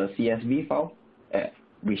export into a CSV file,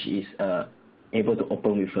 which is able to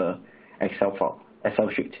open with a Excel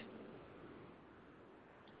sheet.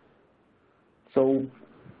 So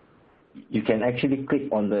you can actually click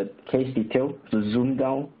on the case detail to zoom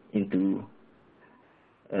down into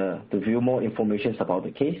to view more information about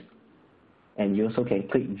the case. And you also can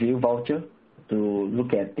click view voucher to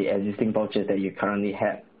look at the existing voucher that you currently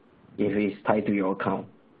have if it's tied to your account.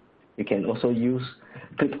 You can also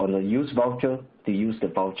click on the use voucher to use the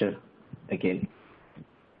voucher again.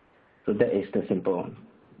 So that is the simple one.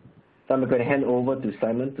 So I'm going to hand over to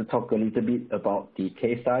Simon to talk a little bit about the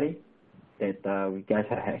case study that we guys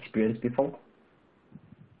have experienced before.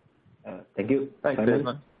 Thank you. Thanks, Simon.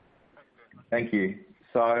 Desmond. Thank you.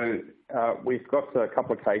 So we've got a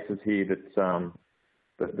couple of cases here that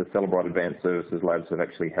the Cellebrite Advanced Services Labs have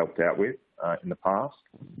actually helped out with in the past.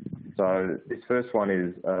 So this first one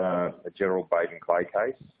is a Gerald Baden-Clay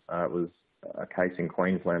case. It was a case in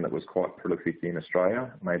Queensland that was quite prolific in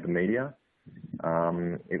Australia, made the media.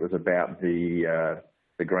 It was about the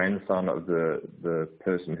grandson of the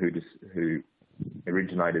person who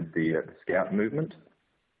originated the Scout movement,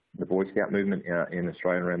 the Boy Scout movement in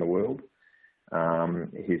Australia and around the world.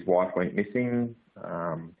 His wife went missing.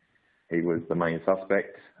 He was the main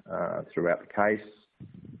suspect throughout the case,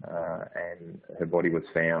 and her body was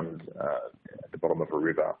found at the bottom of a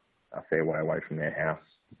river a fair way away from their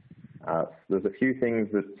house. There's a few things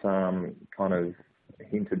that kind of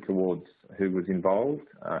hinted towards who was involved,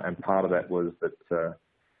 and part of that was that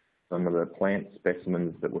some of the plant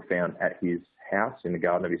specimens that were found at his house, in the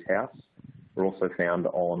garden of his house, were also found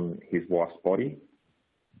on his wife's body.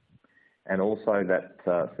 And also that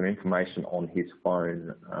some information on his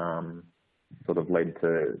phone sort of led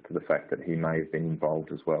to the fact that he may have been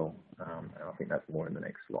involved as well. And I think that's more in the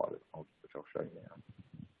next slide, which I'll show you now.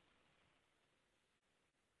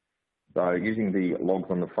 So using the logs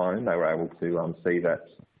on the phone, they were able to see that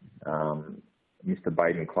Mr.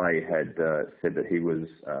 Baden-Clay had said that he was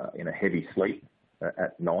in a heavy sleep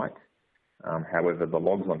at night. However, the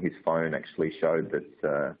logs on his phone actually showed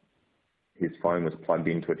that his phone was plugged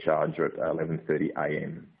into a charger at 11:30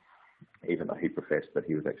 a.m., even though he professed that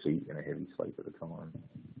he was actually in a heavy sleep at the time.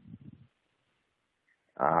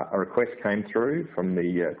 A request came through from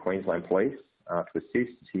the Queensland Police to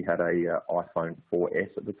assist. He had a iPhone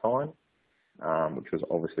 4S at the time, which was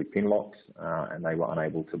obviously pin locked, and they were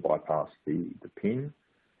unable to bypass the pin.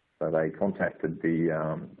 So they contacted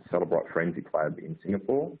the Cellebrite Forensic Lab in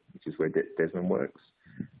Singapore, which is where Desmond works,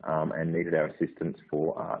 and needed our assistance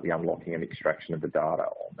for the unlocking and extraction of the data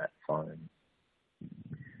on that phone.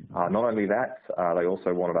 Not only that, they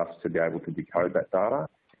also wanted us to be able to decode that data.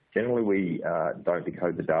 Generally, we don't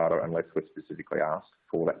decode the data unless we're specifically asked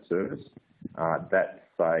for that service. That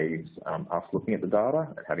saves us looking at the data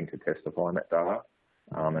and having to testify on that data,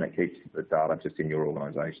 and it keeps the data just in your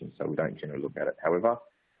organisation, so we don't generally look at it. However,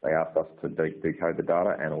 they asked us to decode the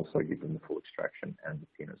data and also give them the full extraction and the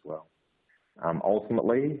PIN as well.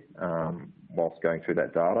 Ultimately, whilst going through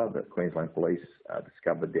that data, the Queensland Police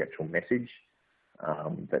discovered the actual message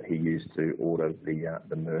that he used to order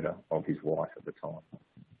the murder of his wife at the time.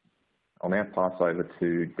 I'll now pass over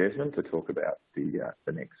to Desmond to talk about the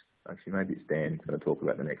next. Actually, maybe it's Dan going to talk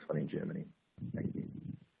about the next one in Germany. Thank you.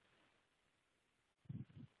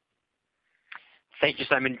 Thank you,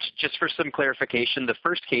 Simon. Just for some clarification, the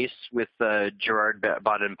first case with Gerard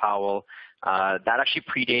Baden-Powell, that actually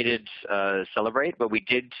predated Cellebrite, but we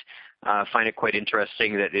did find it quite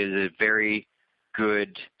interesting that it is a very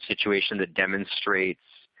good situation that demonstrates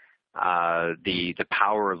the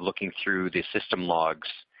power of looking through the system logs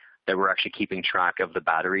that we're actually keeping track of the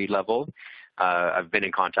battery level. I've been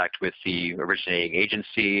in contact with the originating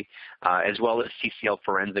agency as well as CCL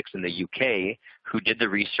Forensics in the UK, who did the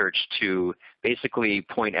research to basically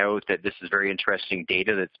point out that this is very interesting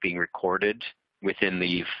data that's being recorded within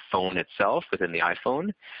the phone itself, within the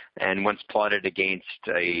iPhone. And once plotted against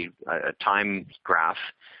a time graph,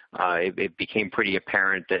 it became pretty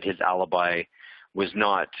apparent that his alibi was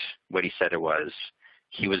not what he said it was.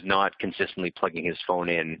 he was not consistently plugging his phone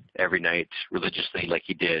in every night religiously like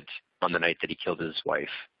he did on the night that he killed his wife.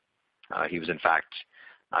 He was, in fact,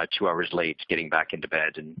 2 hours late getting back into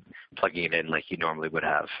bed and plugging it in like he normally would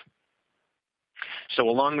have. So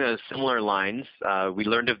along the similar lines, we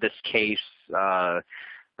learned of this case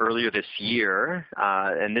earlier this year,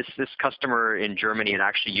 and this customer in Germany had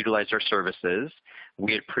actually utilized our services.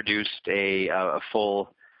 We had produced a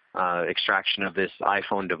full extraction of this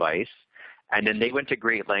iPhone device, and then they went to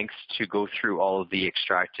great lengths to go through all of the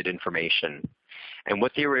extracted information. And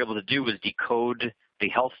what they were able to do was decode the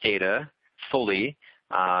health data fully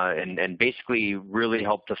and basically really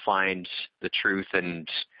help to find the truth and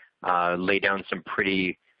lay down some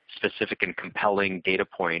pretty specific and compelling data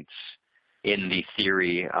points in the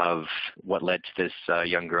theory of what led to this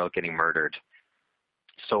young girl getting murdered.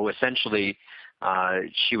 So essentially,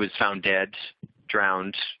 she was found dead,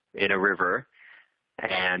 drowned in a river,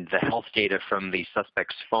 and the health data from the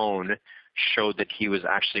suspect's phone showed that he was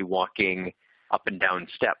actually walking up and down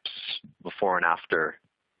steps before and after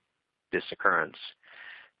this occurrence.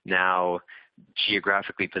 Now,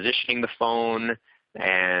 geographically positioning the phone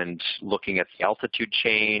and looking at the altitude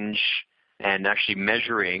change and actually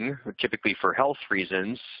measuring, typically for health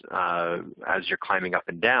reasons, as you're climbing up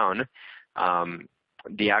and down,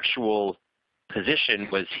 the actual position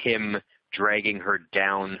was him dragging her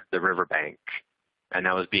down the riverbank, and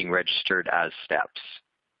that was being registered as steps.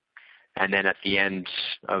 And then at the end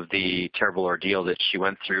of the terrible ordeal that she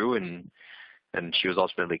went through and she was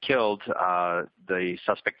ultimately killed, the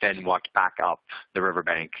suspect then walked back up the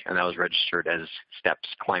riverbank, and that was registered as steps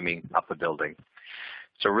climbing up a building.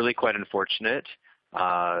 So really quite unfortunate,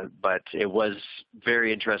 but it was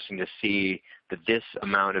very interesting to see that this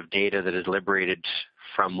amount of data that is liberated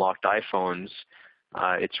from locked iPhones,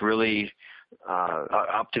 it's really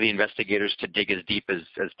up to the investigators to dig as deep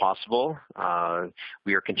as possible.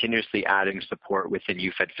 We are continuously adding support within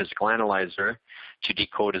UFED Physical Analyzer to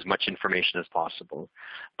decode as much information as possible.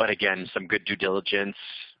 But again, some good due diligence,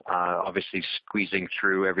 obviously squeezing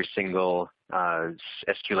through every single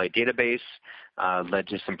SQLite database led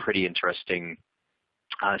to some pretty interesting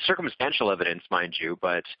circumstantial evidence, mind you,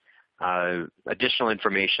 but additional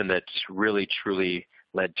information that really, truly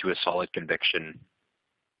led to a solid conviction.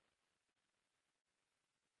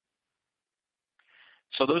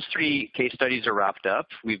 So those 3 case studies are wrapped up.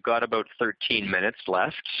 We've got about 13 minutes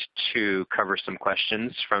left to cover some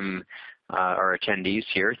questions from our attendees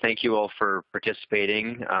here. Thank you all for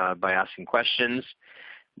participating by asking questions.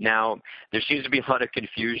 Now, there seems to be a lot of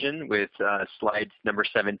confusion with slide number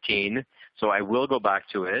 17, so I will go back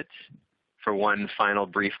to it for one final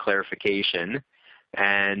brief clarification.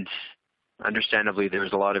 And understandably,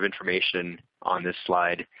 there's a lot of information on this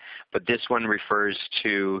slide, but this one refers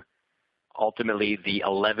to ultimately the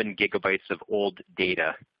 11 gigabytes of old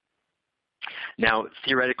data. Now,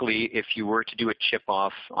 theoretically, if you were to do a chip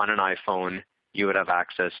off on an iPhone, you would have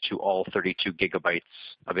access to all 32 gigabytes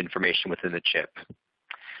of information within the chip.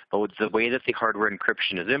 But with the way that the hardware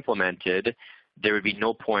encryption is implemented, there would be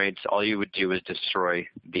no point. All you would do is destroy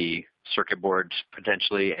the circuit board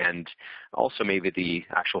potentially and also maybe the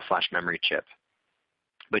actual flash memory chip.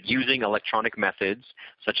 But using electronic methods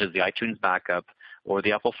such as the iTunes backup or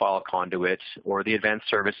the Apple file conduit or the advanced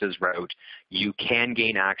services route, you can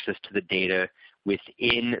gain access to the data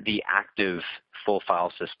within the active full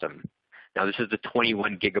file system. Now, this is the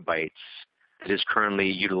 21 gigabytes that is currently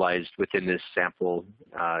utilized within this sample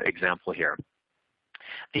example here.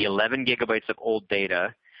 The 11 gigabytes of old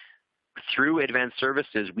data, through advanced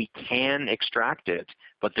services, we can extract it,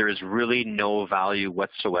 but there is really no value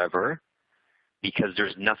whatsoever because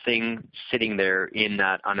there's nothing sitting there in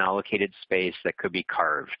that unallocated space that could be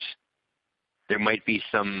carved. There might be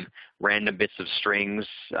some random bits of strings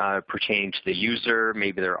pertaining to the user,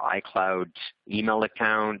 maybe their iCloud email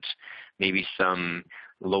account, maybe some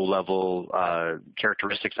low-level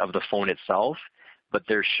characteristics of the phone itself, but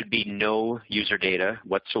there should be no user data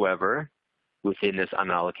whatsoever within this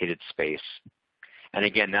unallocated space. And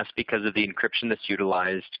again, that's because of the encryption that's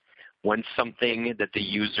utilized. Once something that the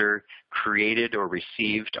user created or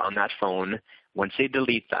received on that phone, once they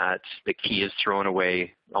delete that, the key is thrown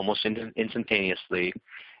away almost instantaneously,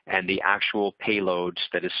 and the actual payload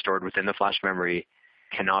that is stored within the flash memory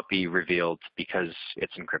cannot be revealed because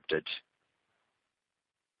it's encrypted.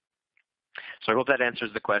 So I hope that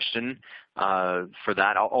answers the question for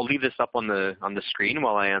that. I'll leave this up on the screen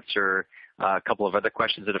while I answer a couple of other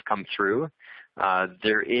questions that have come through.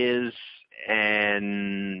 There is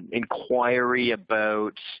an inquiry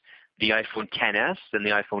about the iPhone XS and the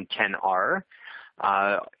iPhone XR.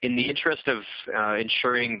 In the interest of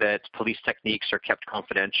ensuring that police techniques are kept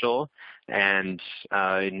confidential and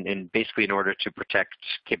basically in order to protect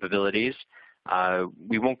capabilities,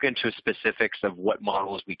 we won't get into specifics of what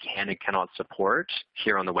models we can and cannot support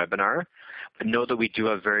here on the webinar, but know that we do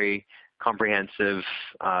have very comprehensive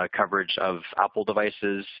coverage of Apple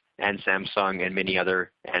devices and Samsung and many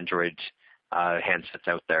other Android handsets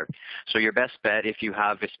out there. So your best bet, if you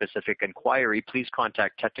have a specific inquiry, please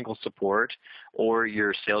contact technical support or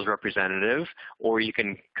your sales representative, or you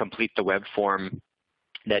can complete the web form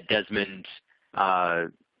that Desmond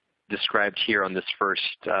described here on this first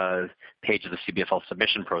page of the CBFL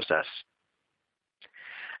submission process.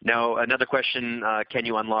 Now, another question, can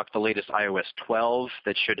you unlock the latest iOS 12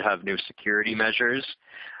 that should have new security measures?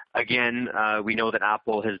 Again, we know that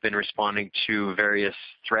Apple has been responding to various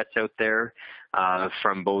threats out there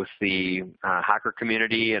from both the hacker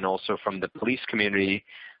community and also from the police community,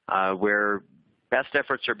 where best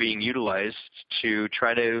efforts are being utilized to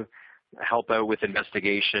try to help out with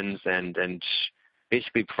investigations and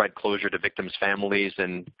basically provide closure to victims' families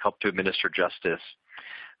and help to administer justice.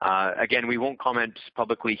 Again, we won't comment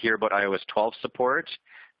publicly here about iOS 12 support,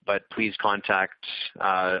 but please contact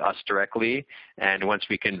us directly, and once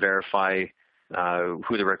we can verify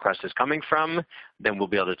who the request is coming from, then we'll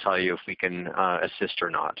be able to tell you if we can assist or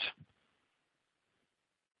not.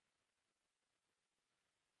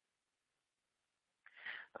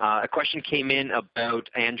 A question came in about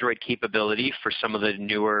Android capability for some of the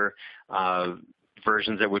newer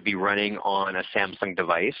versions that would be running on a Samsung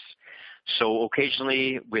device. So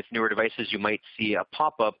occasionally with newer devices, you might see a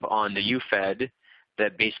pop-up on the UFED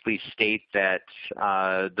that basically state that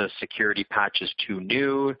the security patch is too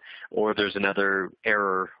new, or there's another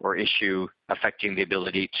error or issue affecting the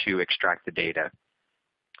ability to extract the data.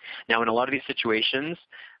 Now, in a lot of these situations,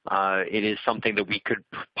 it is something that we could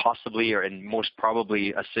possibly and most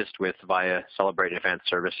probably assist with via Cellebrite Advanced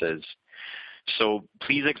Services. So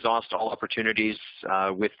please exhaust all opportunities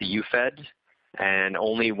with the UFED, and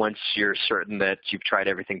only once you're certain that you've tried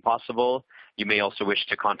everything possible. You may also wish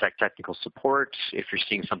to contact technical support if you're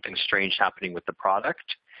seeing something strange happening with the product.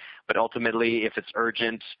 But ultimately, if it's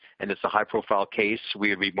urgent and it's a high-profile case,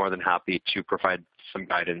 we would be more than happy to provide some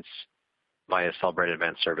guidance via Cellebrite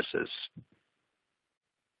Advanced Services.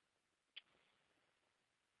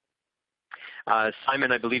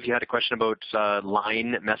 Simon, I believe you had a question about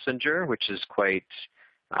Line Messenger, which is quite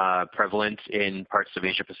prevalent in parts of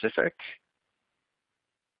Asia Pacific.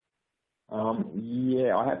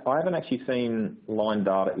 Yeah, I haven't actually seen Line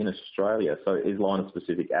data in Australia. So is Line a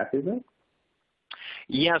specific app, is it?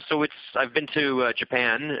 Yeah, so I've been to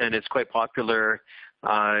Japan, and it's quite popular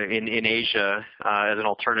in Asia as an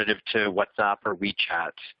alternative to WhatsApp or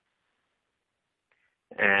WeChat.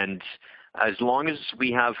 And as long as we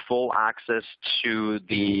have full access to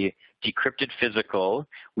the decrypted physical,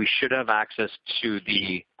 we should have access to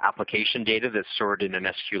the application data that's stored in an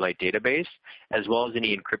SQLite database, as well as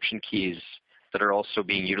any encryption keys that are also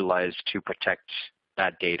being utilized to protect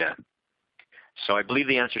that data. So I believe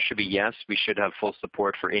the answer should be yes. We should have full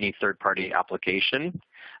support for any third-party application.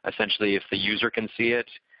 Essentially, if the user can see it,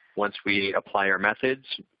 once we apply our methods,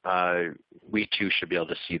 we too should be able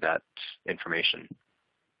to see that information.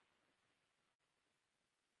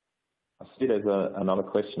 I see there's another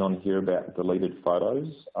question on here about deleted photos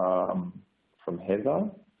from Heather.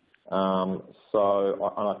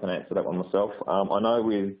 So I can answer that one myself. I know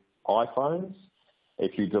with iPhones,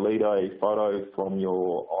 if you delete a photo from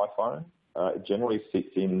your iPhone, it generally sits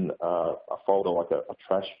in a folder like a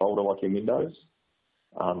trash folder like in Windows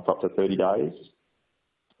for up to 30 days.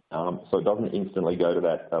 So it doesn't instantly go to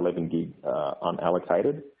that 11 gig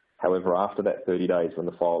unallocated. However, after that 30 days, when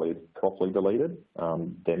the file is properly deleted,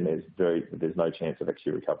 then there's no chance of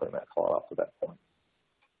actually recovering that file after that point.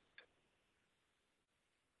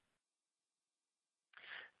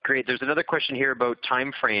 Great. There's another question here about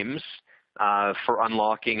timeframes for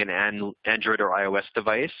unlocking an Android or iOS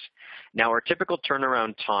device. Now, our typical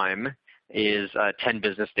turnaround time is 10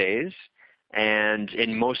 business days. And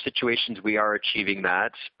in most situations, we are achieving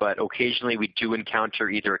that, but occasionally we do encounter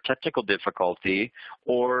either a technical difficulty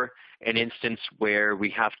or an instance where we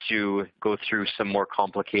have to go through some more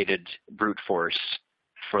complicated brute force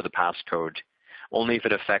for the passcode, only if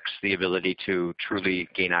it affects the ability to truly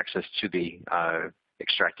gain access to the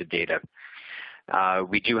extracted data.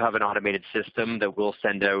 We do have an automated system that will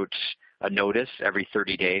send out a notice every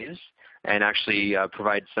 30 days and actually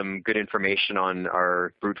provide some good information on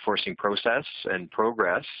our brute forcing process and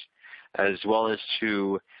progress, as well as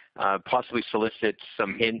to possibly solicit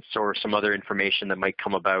some hints or some other information that might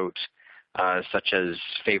come about, such as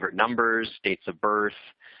favorite numbers, dates of birth,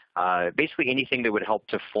 basically anything that would help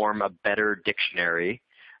to form a better dictionary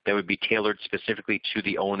that would be tailored specifically to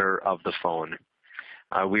the owner of the phone.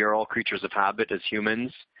 We are all creatures of habit as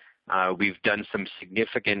humans. We've done some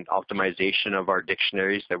significant optimization of our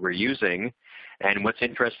dictionaries that we're using. And what's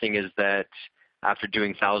interesting is that after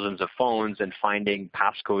doing thousands of phones and finding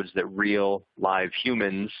passcodes that real live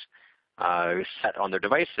humans set on their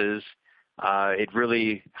devices, it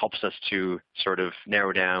really helps us to sort of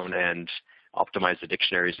narrow down and optimize the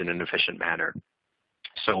dictionaries in an efficient manner.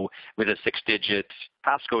 So with a 6-digit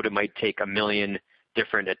passcode, it might take 1 million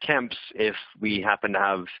different attempts if we happen to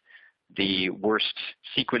have the worst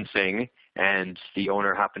sequencing and the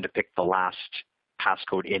owner happened to pick the last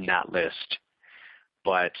passcode in that list.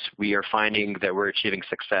 But we are finding that we're achieving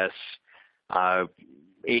success.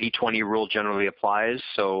 80-20 rule generally applies,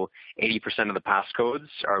 so 80% of the passcodes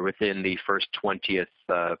are within the first 20th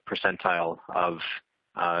percentile of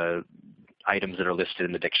items that are listed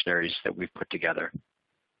in the dictionaries that we've put together.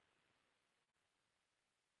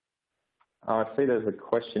 I see there's a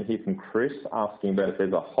question here from Chris asking about if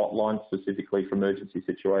there's a hotline specifically for emergency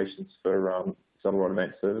situations for Cellebrite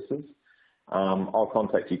Advanced Services. I'll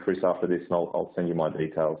contact you, Chris, after this, and I'll send you my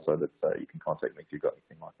details so that you can contact me if you've got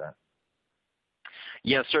anything like that.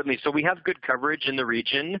 Yeah, certainly. So we have good coverage in the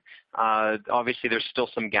region. Obviously, there's still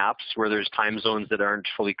some gaps where there's time zones that aren't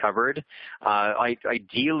fully covered.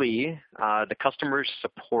 Ideally, the customer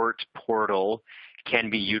support portal can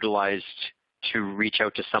be utilized to reach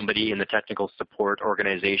out to somebody in the technical support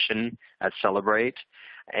organization at Cellebrite.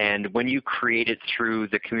 And when you create it through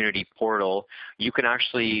the community portal, you can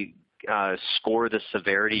actually score the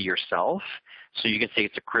severity yourself. So you can say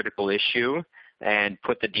it's a critical issue and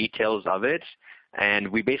put the details of it. And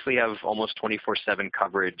we basically have almost 24/7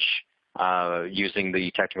 coverage using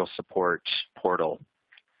the technical support portal.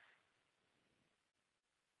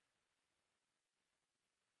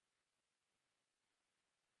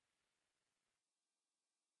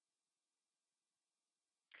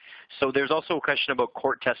 So there's also a question about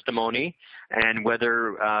court testimony and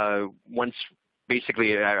whether once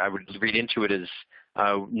basically I would read into it as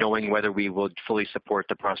knowing whether we will fully support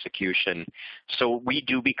the prosecution. So we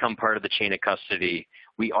do become part of the chain of custody.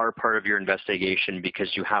 We are part of your investigation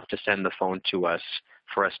because you have to send the phone to us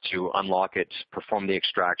for us to unlock it, perform the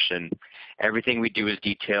extraction. Everything we do is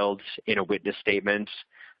detailed in a witness statement.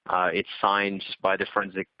 It's signed by the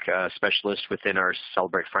forensic specialist within our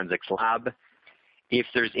Cellebrite Forensics Lab. If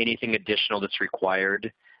there's anything additional that's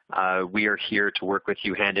required, we are here to work with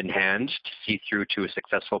you hand in hand to see through to a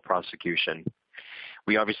successful prosecution.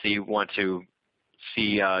 We obviously want to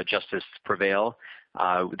see justice prevail.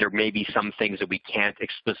 There may be some things that we can't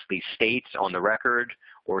explicitly state on the record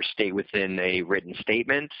or state within a written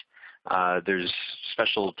statement. There's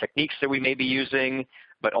special techniques that we may be using,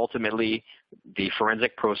 but ultimately the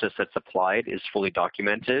forensic process that's applied is fully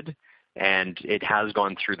documented, and it has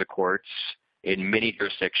gone through the courts in many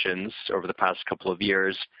jurisdictions over the past couple of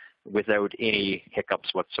years without any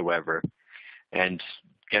hiccups whatsoever. And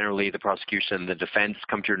generally, the prosecution and the defense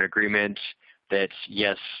come to an agreement that,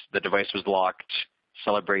 yes, the device was locked,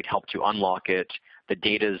 Cellebrite helped to unlock it, the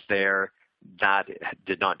data is there, that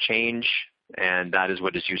did not change, and that is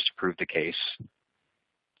what is used to prove the case.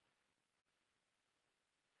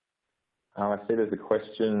 I see there's a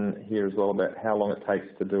question here as well about how long it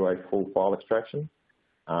takes to do a full file extraction.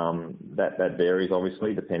 That varies,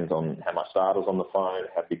 obviously, depends on how much data's on the phone,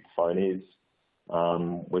 how big the phone is.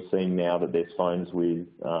 We're seeing now that there's phones with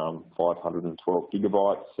 512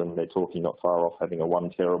 gigabytes, and they're talking not far off having a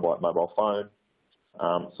 1 terabyte mobile phone.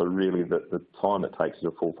 So really the time it takes to do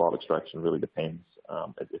a full file extraction really depends.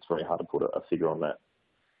 It's very hard to put a figure on that,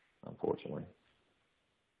 unfortunately.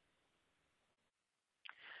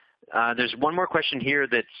 There's one more question here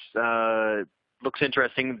that looks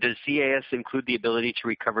interesting. Does CAS include the ability to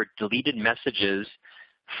recover deleted messages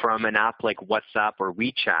from an app like WhatsApp or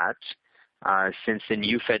WeChat? Since in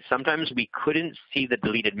UFED, sometimes we couldn't see the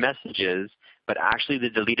deleted messages, but actually the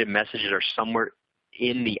deleted messages are somewhere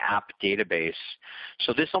in the app database.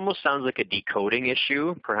 So this almost sounds like a decoding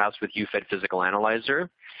issue, perhaps with UFED Physical Analyzer.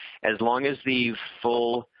 As long as the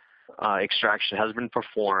full extraction has been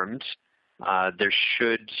performed, there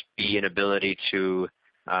should be an ability to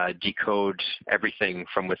decode everything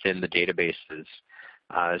from within the databases.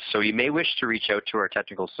 So you may wish to reach out to our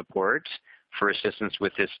technical support for assistance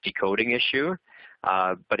with this decoding issue,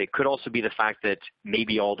 but it could also be the fact that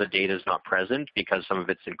maybe all the data is not present because some of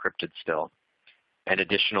it's encrypted still, and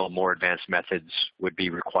additional, more advanced methods would be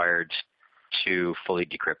required to fully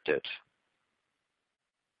decrypt it.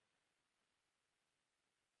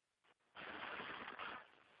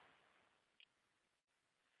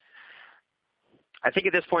 I think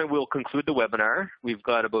at this point we'll conclude the webinar. We've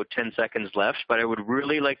got about 10 seconds left, but I would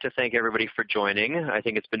really like to thank everybody for joining. I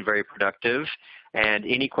think it's been very productive. And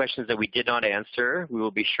any questions that we did not answer, we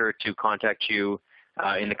will be sure to contact you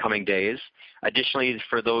in the coming days. Additionally,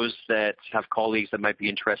 for those that have colleagues that might be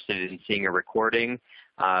interested in seeing a recording,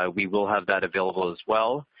 we will have that available as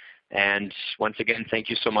well. And once again, thank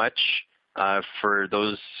you so much. For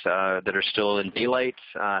those that are still in daylight,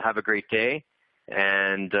 have a great day.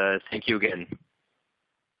 And thank you again.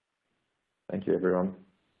 Thank you, everyone.